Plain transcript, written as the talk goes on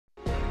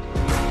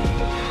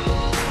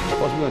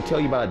going to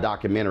tell you about a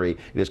documentary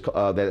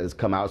that has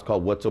come out. It's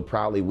called What So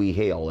Proudly We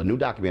Hail, a new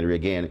documentary,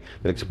 again,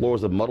 that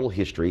explores the muddled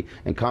history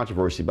and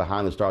controversy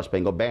behind the Star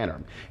Spangled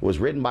Banner. It was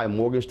written by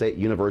Morgan State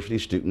University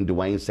student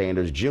Dwayne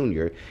Sanders,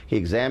 Jr. He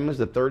examines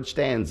the third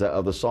stanza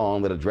of the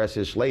song that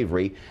addresses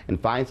slavery and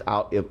finds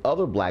out if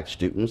other black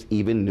students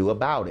even knew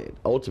about it.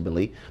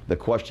 Ultimately, the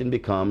question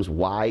becomes,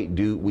 why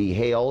do we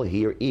hail?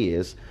 Here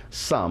is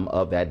some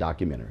of that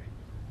documentary.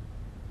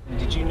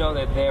 Did you know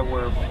that there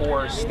were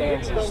 4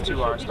 stanzas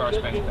to our Star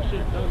Spangled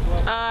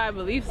Banner? I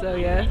believe so,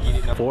 yes.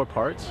 4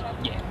 parts?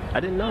 Yeah.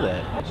 I didn't know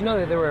that. Did you know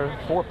that there were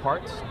 4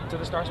 parts to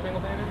the Star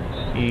Spangled Banner?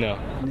 No.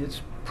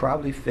 It's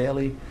probably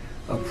fairly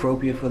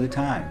appropriate for the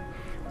time.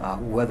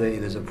 Whether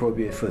it is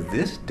appropriate for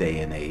this day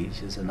and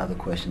age is another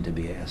question to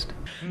be asked.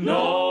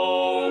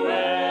 No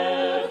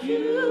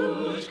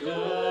refuge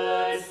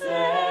could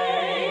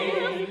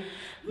save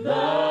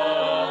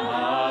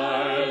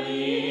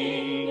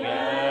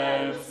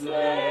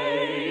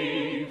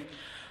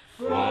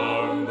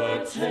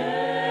the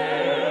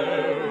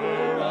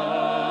terror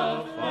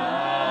of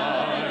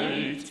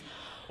fight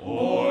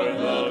or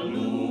the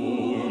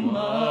gloom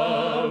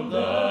of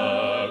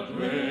the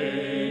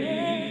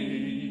grave.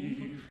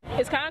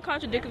 It's kind of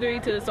contradictory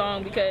to the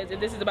song, because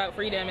if this is about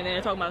freedom and then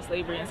they're talking about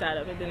slavery inside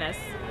of it, then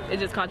it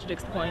just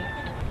contradicts the point.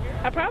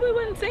 I probably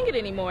wouldn't sing it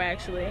anymore,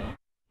 actually.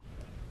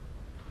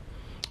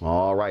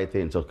 All right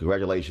then, so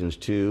congratulations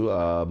to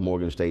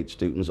Morgan State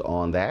students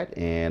on that,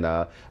 and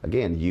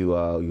again, you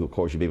of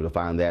course you'll be able to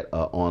find that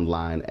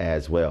online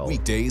as well.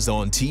 Weekdays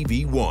on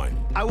TV One.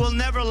 I will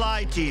never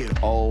lie to you.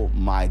 Oh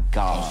my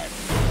God.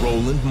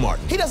 Roland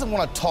Martin. He doesn't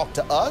want to talk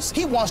to us,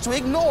 he wants to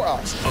ignore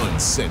us.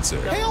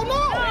 Uncensored. Hell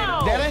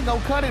no! That ain't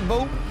gonna cut it,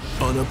 boo.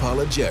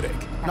 Unapologetic.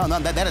 No,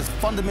 that is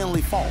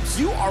fundamentally false.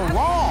 You are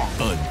wrong.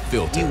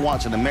 Unfiltered. He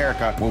wants an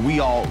America where we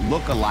all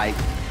look alike.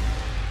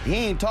 He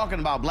ain't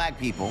talking about black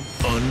people.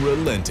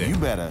 Unrelenting. You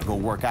better go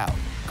work out,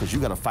 because you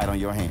got a fight on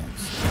your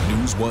hands.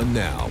 NewsOne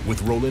Now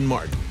with Roland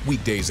Martin.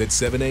 Weekdays at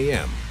 7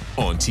 a.m.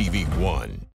 on TV One.